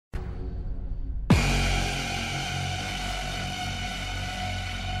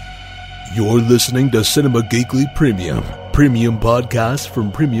You're listening to Cinema Geekly Premium podcast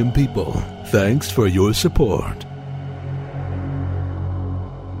from premium people. Thanks for your support.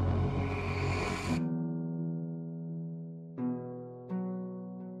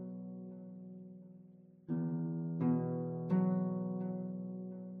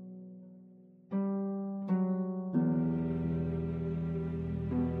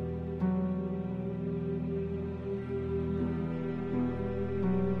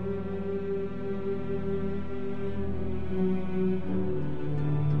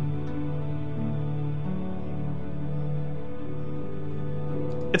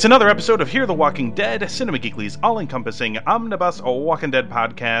 It's another episode of Hear the Walking Dead, Cinema Geekly's all-encompassing omnibus Walking Dead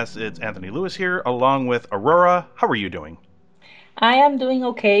podcast. It's Anthony Lewis here, along with Aurora. How are you doing? I am doing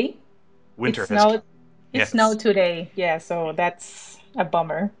okay. Winter It snowed today, yeah, so that's a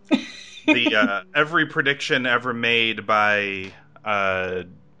bummer. Every prediction ever made by a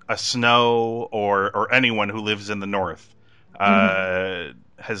snow or anyone who lives in the north has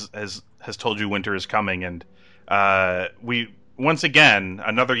told you winter is coming, and once again,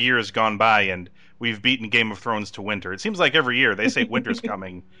 another year has gone by, and we've beaten Game of Thrones to winter. It seems like every year they say winter's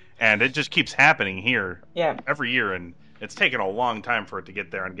coming, and it just keeps happening here every year, and it's taken a long time for it to get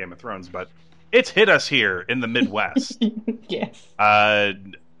there on Game of Thrones, but it's hit us here in the Midwest. Yes.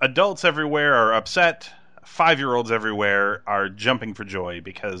 Adults everywhere are upset. 5-year-olds everywhere are jumping for joy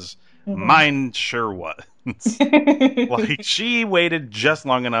because mine sure was. Like, she waited just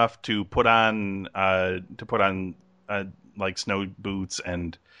long enough to put on like snow boots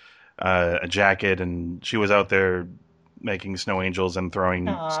and a jacket, and she was out there making snow angels and throwing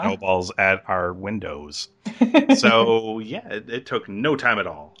snowballs at our windows. So yeah, it took no time at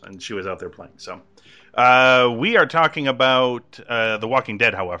all, and she was out there playing. So we are talking about The Walking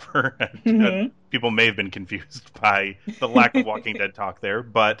Dead, however. People may have been confused by the lack of Walking Dead talk there,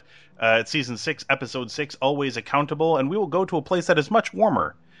 but it's Season 6, Episode 6, Always Accountable, and we will go to a place that is much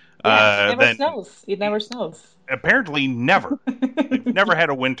warmer. It never snows. Apparently never. They've never had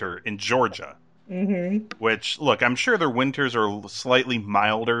a winter in Georgia. Which, look, I'm sure their winters are slightly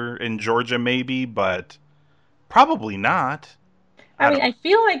milder in Georgia, maybe, but probably not. I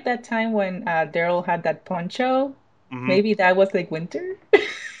feel like that time when Daryl had that poncho, maybe that was like winter.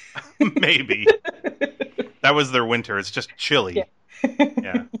 Maybe. That was their winter. It's just chilly.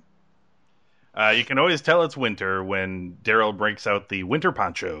 Yeah. You can always tell it's winter when Daryl breaks out the winter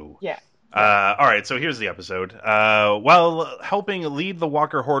poncho. Yeah. All right, so here's the episode. While helping lead the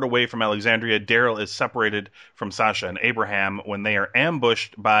Walker horde away from Alexandria, Daryl is separated from Sasha and Abraham when they are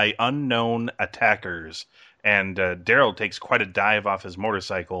ambushed by unknown attackers. And Daryl takes quite a dive off his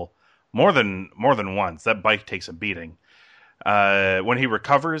motorcycle, more than once. That bike takes a beating. When he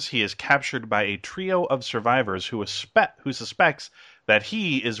recovers, he is captured by a trio of survivors who suspects that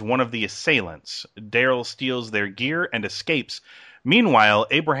he is one of the assailants. Daryl steals their gear and escapes. Meanwhile,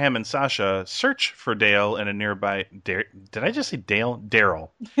 Abraham and Sasha search for Dale in a nearby... Did I just say Dale? Daryl.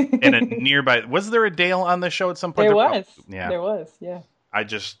 In a nearby... Was there a Dale on the show at some point? There was. Yeah. There was, yeah.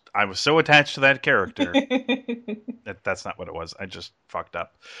 I was so attached to that character. That's not what it was. I just fucked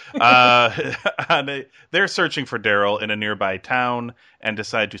up. They're searching for Daryl in a nearby town and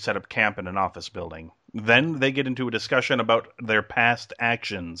decide to set up camp in an office building. Then they get into a discussion about their past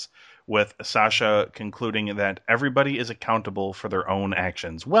actions, with Sasha concluding that everybody is accountable for their own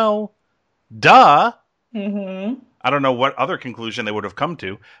actions. Well, duh! I don't know what other conclusion they would have come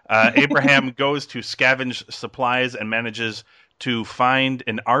to. Abraham goes to scavenge supplies and manages to find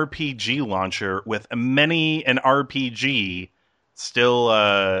an RPG launcher with many an RPG still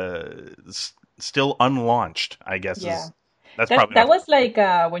unlaunched, I guess. Yeah. That was like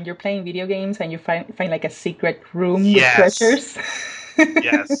when you're playing video games and you find like a secret room with treasures.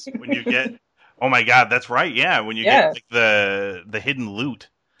 Yes, when you get... Oh my god, that's right, yeah. When you get like, the hidden loot.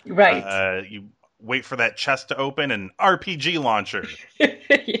 Right. You wait for that chest to open, and RPG launcher.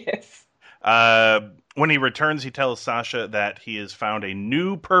 Yes. When he returns, he tells Sasha that he has found a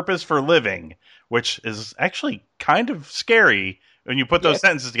new purpose for living, which is actually kind of scary when you put those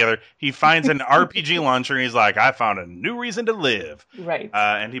sentences together. He finds an RPG launcher, and he's like, I found a new reason to live. Right.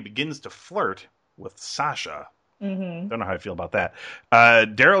 And he begins to flirt with Sasha. Don't know how I feel about that.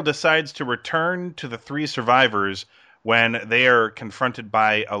 Daryl decides to return to the 3 survivors when they are confronted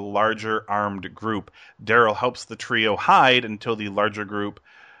by a larger armed group. Daryl helps the trio hide until the larger group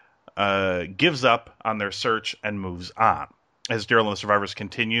gives up on their search and moves on. As Daryl and the survivors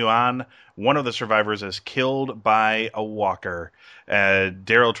continue on, one of the survivors is killed by a walker.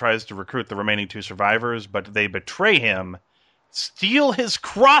 Daryl tries to recruit the remaining 2 survivors, but they betray him, steal his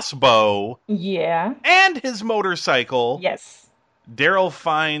crossbow, and his motorcycle, Daryl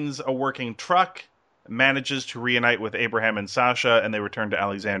finds a working truck, manages to reunite with Abraham and Sasha, and they return to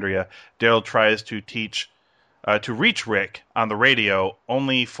Alexandria. Daryl tries to reach Rick on the radio,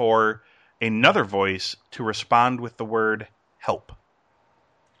 only for another voice to respond with the word help.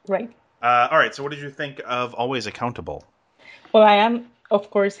 Right. All right, so what did you think of Always Accountable? Well, I am, of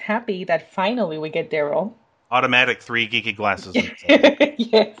course, happy that finally we get Daryl. Automatic 3 geeky glasses.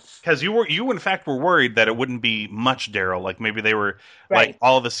 Yes. Because you in fact were worried that it wouldn't be much Daryl. Like maybe they were Right. like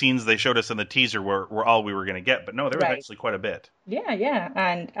all the scenes they showed us in the teaser were all we were going to get. But no, there was Right. actually quite a bit. Yeah.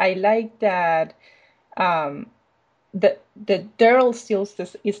 And I like that um, the Daryl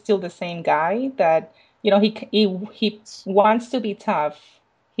is still the same guy that, he wants to be tough.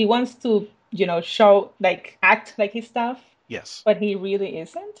 He wants to, show, like, act like he's tough, Yes. but he really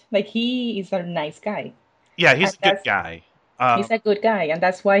isn't. Like, he is a nice guy. Yeah, he's And a good guy. he's a good guy, and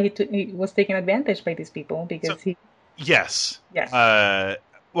that's why he was taken advantage by these people because Yes. yes.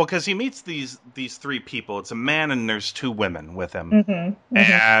 Well, because he meets these 3 people. It's a man and there's 2 women with him. Mm-hmm.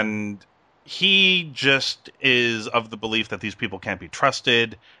 And he just is of the belief that these people can't be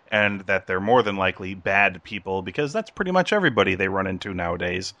trusted and that they're more than likely bad people because that's pretty much everybody they run into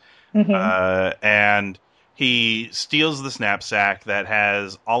nowadays. Mm-hmm. And he steals the knapsack that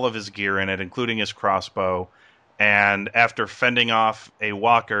has all of his gear in it, including his crossbow. And after fending off a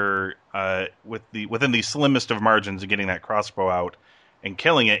walker within the slimmest of margins and getting that crossbow out and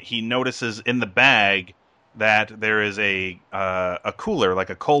killing it, he notices in the bag that there is a cooler, like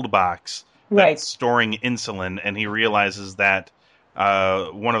a cold box, that's Right. storing insulin, and he realizes that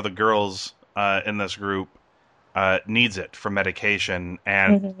one of the girls in this group needs it for medication,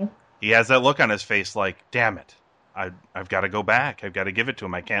 and Mm-hmm. he has that look on his face like, damn it, I've got to go back. I've got to give it to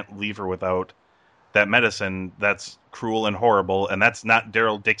him. I can't leave her without that medicine. That's cruel and horrible, and that's not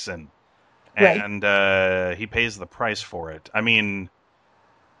Daryl Dixon. Right. And he pays the price for it. I mean,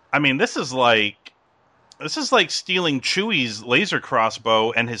 this is like stealing Chewie's laser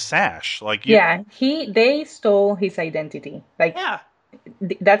crossbow and his sash. Like, They stole his identity. Like, yeah,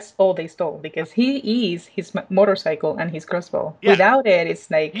 that's all they stole because he is his motorcycle and his crossbow. Yeah. Without it,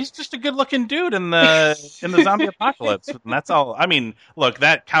 it's like he's just a good-looking dude in the zombie apocalypse, and that's all. I mean, look,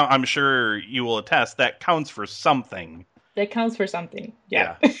 that count. I'm sure you will attest that counts for something. that counts for something.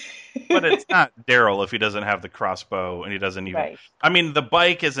 Yeah. But it's not Daryl if he doesn't have the crossbow and he doesn't even. Right. I mean, the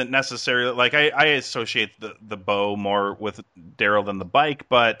bike isn't necessarily like I associate the bow more with Daryl than the bike,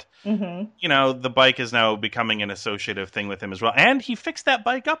 but Mm-hmm. the bike is now becoming an associative thing with him as well. And he fixed that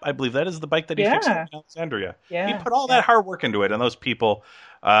bike up. I believe that is the bike that he fixed up in Alexandria. Yeah. He put all that hard work into it, and those people.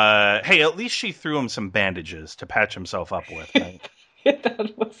 Hey, at least she threw him some bandages to patch himself up with. Right?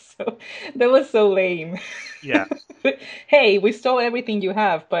 That was so lame. Yeah. Hey, we stole everything you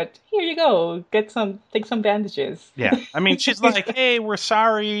have, but here you go. Take some bandages. Yeah. I mean, she's like, "Hey, we're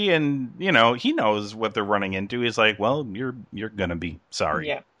sorry," and he knows what they're running into. He's like, "Well, you're gonna be sorry."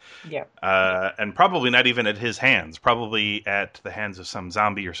 Yeah. Yeah. And probably not even at his hands. Probably at the hands of some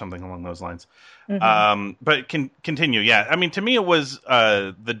zombie or something along those lines. Mm-hmm. But continue. Yeah. I mean, to me, it was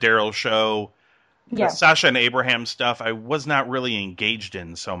the Daryl show. Yeah. The Sasha and Abraham stuff, I was not really engaged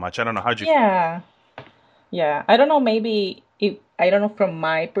in so much. I don't know, how'd you Yeah. Yeah. I don't know, maybe I don't know from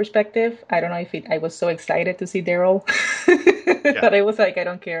my perspective. I don't know if I was so excited to see Daryl that I was like, I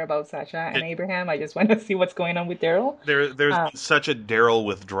don't care about Sasha and Abraham. I just want to see what's going on with Daryl. There's such a Daryl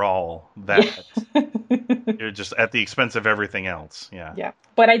withdrawal that you're just at the expense of everything else. Yeah. Yeah.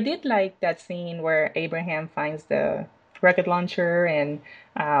 But I did like that scene where Abraham finds the rocket launcher and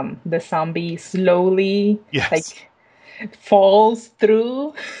the zombie slowly Yes. falls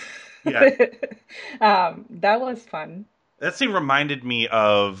through. Yeah. That was fun. That scene reminded me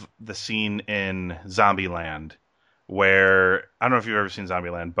of the scene in Zombieland where, I don't know if you've ever seen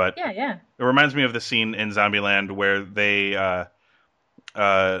Zombieland, but Yeah. it reminds me of the scene in Zombieland where they,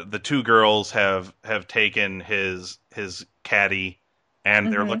 the 2 girls have taken his caddy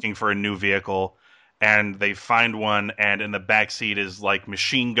and they're looking for a new vehicle, and they find one, and in the back seat is like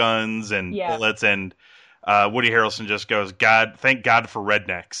machine guns and bullets, and Woody Harrelson just goes, thank God for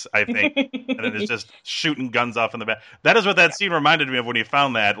rednecks, I think. And then it's just shooting guns off in the back. That is what that scene reminded me of when he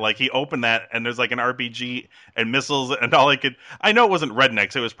found that. Like, he opened that, and there's like an RPG and missiles, and I know it wasn't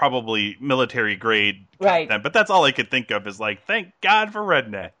rednecks, it was probably military grade content, but that's all I could think of is like, thank God for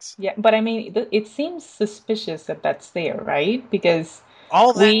rednecks. Yeah, but I mean, it seems suspicious that that's there, right? Because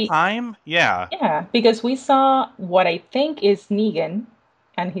all that time? Yeah. Yeah, because we saw what I think is Negan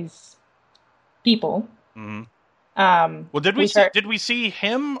and his people. Mm-hmm. Well, did we see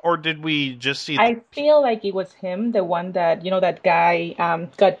him, or did we just see? I feel like it was him, the one that that guy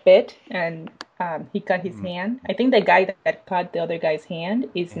got bit and he cut his hand. I think the guy that cut the other guy's hand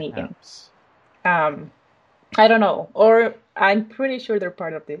is Negan. Um, I don't know, or I'm pretty sure they're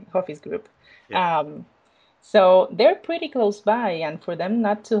part of the office group. Yeah. So they're pretty close by, and for them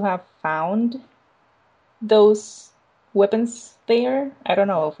not to have found those weapons there, I don't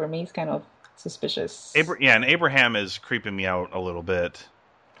know. For me, it's kind of suspicious. And Abraham is creeping me out a little bit.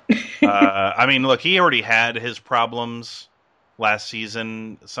 I mean, look, he already had his problems last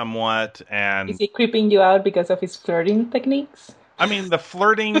season somewhat, and Is he creeping you out because of his flirting techniques? I mean, the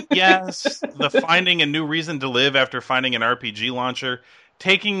flirting, yes, the finding a new reason to live after finding an RPG launcher,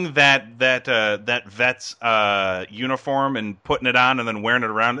 taking that vet's uniform and putting it on and then wearing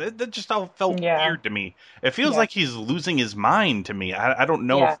it around, that just all felt weird to me. It feels like he's losing his mind to me. I don't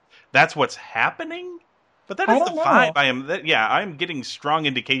know if that's what's happening, but that is the vibe I am. I'm getting strong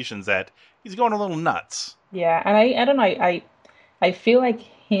indications that he's going a little nuts. Yeah, and I don't know. I feel like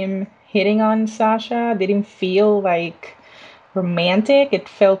him hitting on Sasha didn't feel like romantic. It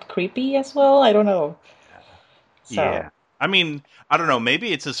felt creepy as well. I don't know. So. Yeah. I mean, I don't know.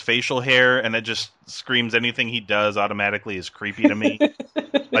 Maybe it's his facial hair, and it just screams anything he does automatically is creepy to me.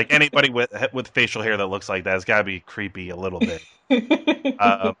 Like anybody with facial hair that looks like that has got to be creepy a little bit.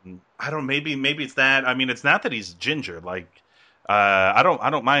 I don't. Maybe it's that. I mean, it's not that he's ginger. Like, I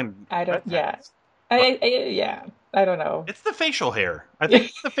don't mind. I don't. Yeah. I don't know. It's the facial hair. I think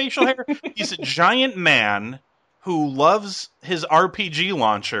it's the facial hair. He's a giant man who loves his RPG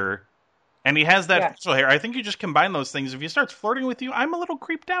launcher, and he has that facial hair. I think you just combine those things. If he starts flirting with you, I'm a little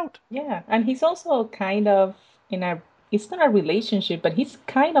creeped out. Yeah, and he's also kind of it's not a relationship, but he's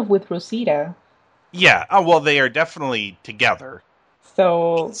kind of with Rosita. Yeah, oh, well, they are definitely together.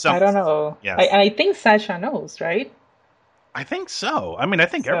 So, I don't know. Yes. I think Sasha knows, right? I think so. I mean, I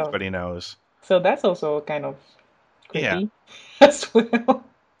think everybody knows. So that's also kind of creepy as well.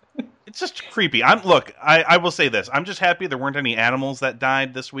 It's just creepy. I will say this. I'm just happy there weren't any animals that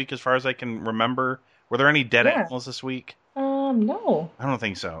died this week as far as I can remember. Were there any dead animals this week? No. I don't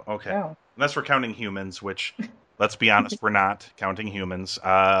think so. Okay. No. Unless we're counting humans, which, let's be honest, we're not counting humans.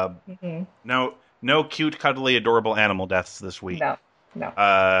 No cute, cuddly, adorable animal deaths this week. No.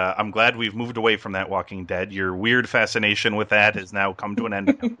 I'm glad we've moved away from that Walking Dead. Your weird fascination with that has now come to an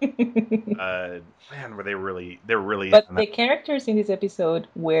end. Man, were they really? But the characters in this episode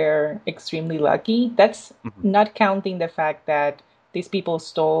were extremely lucky. That's not counting the fact that these people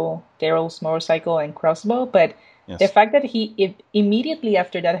stole Daryl's motorcycle and crossbow, but the fact that immediately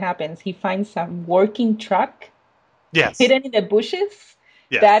after that happens, he finds a working truck hidden in the bushes.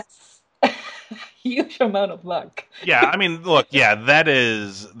 Yes. That's huge amount of luck. Yeah, I mean, look, that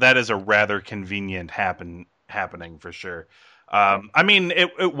is a rather convenient happening for sure. I mean,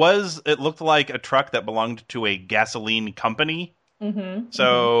 it looked like a truck that belonged to a gasoline company.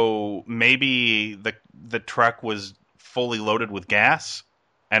 So maybe the truck was fully loaded with gas,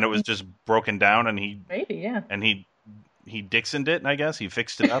 and it was just broken down, and he Dixoned it, I guess. He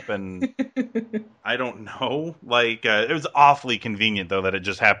fixed it up, and I don't know. Like, it was awfully convenient, though, that it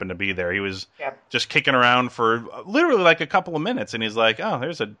just happened to be there. He was just kicking around for literally like a couple of minutes, and he's like, oh,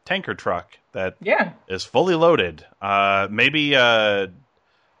 there's a tanker truck that is fully loaded. Maybe, and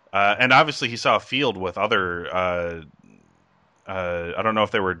obviously he saw a field with other, I don't know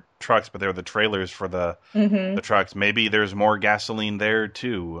if they were trucks, but they were the trailers for the trucks. Maybe there's more gasoline there,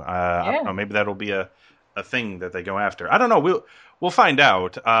 too. I don't know. Maybe that'll be a thing that they go after. I don't know. We'll find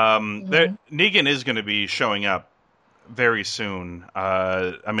out. Negan is going to be showing up very soon.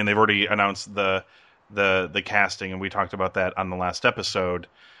 I mean, they've already announced the casting, and we talked about that on the last episode.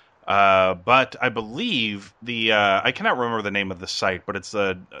 But I believe I cannot remember the name of the site, but it's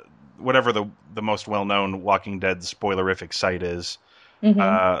whatever the most well-known Walking Dead spoilerific site is.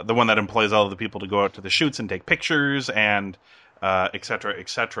 The one that employs all of the people to go out to the shoots and take pictures and et cetera, et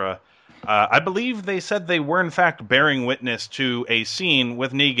cetera. I believe they said they were, in fact, bearing witness to a scene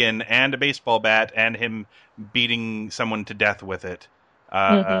with Negan and a baseball bat and him beating someone to death with it.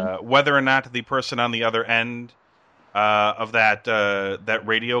 Whether or not the person on the other end of that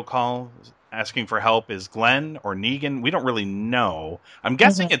radio call asking for help is Glenn or Negan, we don't really know. I'm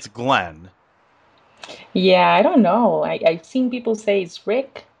guessing it's Glenn. Yeah, I don't know. I've seen people say it's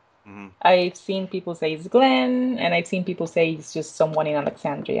Rick. I've seen people say it's Glenn, and I've seen people say it's just someone in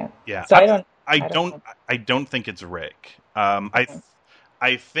Alexandria. Yeah, so I don't think it's Rick. I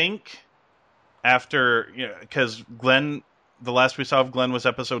think after, because Glenn, the last we saw of Glenn was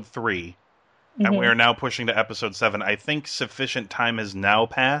episode 3, and we are now pushing to episode 7. I think sufficient time has now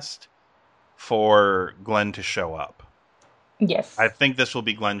passed for Glenn to show up. Yes, I think this will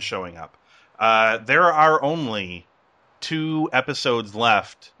be Glenn showing up. There are only 2 episodes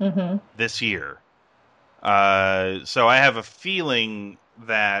left Mm-hmm. this year. So I have a feeling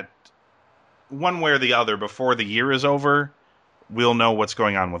that one way or the other, before the year is over, we'll know what's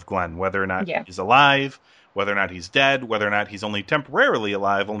going on with Glenn, whether or not Yeah. he's alive, whether or not he's dead, whether or not he's only temporarily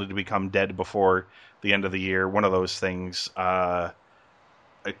alive, only to become dead before the end of the year. One of those things.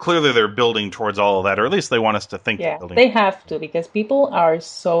 Clearly, they're building towards all of that, or at least they want us to think they're Yeah, building. they have to, because people are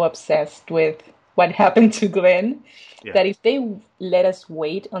so obsessed with what happened to Glenn Yeah. that if they let us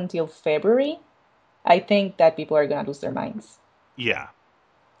wait until February, I think that people are going to lose their minds. Yeah,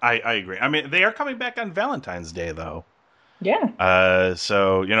 I agree. I mean, they are coming back on Valentine's Day, though. Yeah.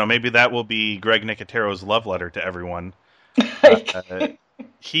 So, maybe that will be Greg Nicotero's love letter to everyone.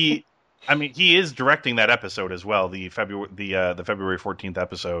 He is directing that episode as well. The February 14th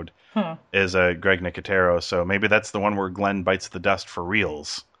episode is Greg Nicotero. So maybe that's the one where Glenn bites the dust for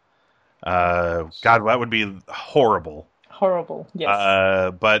reals. God, that would be horrible. Horrible.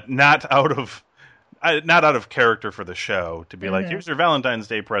 Yes. But not out of character for the show to be like, here's your Valentine's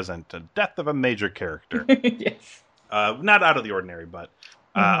Day present, the death of a major character. Yes. Not out of the ordinary, but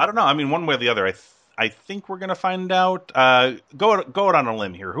I don't know. I mean, one way or the other, I think we're going to find out. Go out on a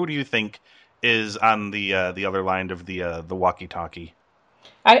limb here. Who do you think is on the other line of the walkie-talkie?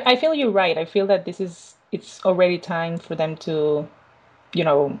 I feel you're right. I feel that it's already time for them to,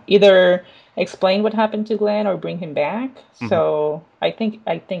 either explain what happened to Glenn or bring him back. Mm-hmm. So I think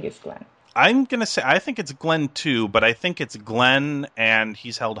it's Glenn. I'm going to say I think it's Glenn too, but I think it's Glenn and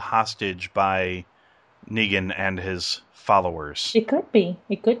he's held hostage by Negan and his followers. It could be,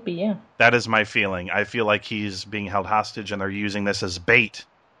 yeah. That is my feeling. I feel like he's being held hostage and they're using this as bait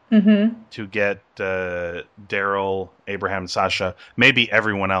to get Daryl, Abraham, Sasha, maybe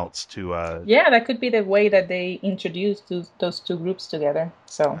everyone else to... Yeah, that could be the way that they introduce those two groups together.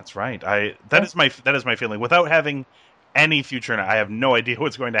 So that's right. That is my feeling. Without having any future, I have no idea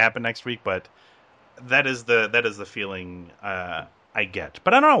what's going to happen next week, but that is the feeling I get.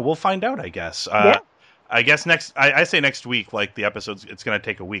 But I don't know. We'll find out, I guess. Yeah. I guess I say next week, like the episode's, it's going to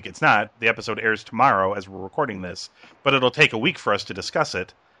take a week. It's not. The episode airs tomorrow as we're recording this, but it'll take a week for us to discuss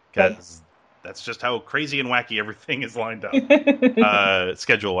it, because that's just how crazy and wacky everything is lined up,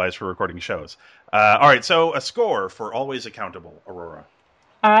 schedule-wise for recording shows. All right, so a score for Always Accountable, Aurora.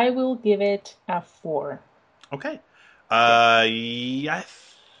 I will give it a 4. Okay. I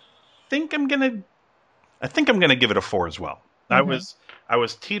think I'm gonna give it a 4 as well. I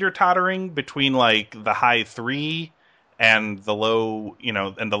was teeter-tottering between like the high 3 and the low,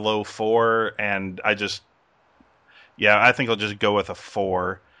 and the low 4, and I think I'll just go with a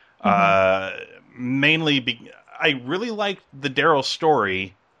 4. Mainly, I really liked the Daryl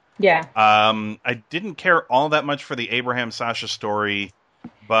story. Yeah. I didn't care all that much for the Abraham Sasha story,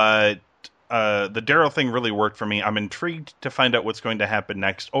 but the Daryl thing really worked for me. I'm intrigued to find out what's going to happen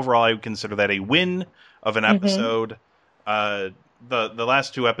next. Overall, I would consider that a win of an episode. The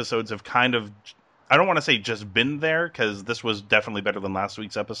last 2 episodes have kind of, I don't want to say just been there, because this was definitely better than last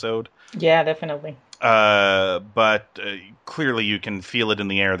week's episode. Yeah, definitely. But clearly you can feel it in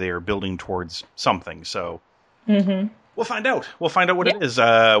the air. They are building towards something. So we'll find out. We'll find out what it is.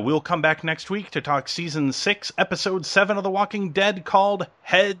 We'll come back next week to talk Season 6, Episode 7 of The Walking Dead, called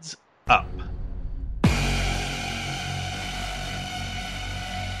Heads Up.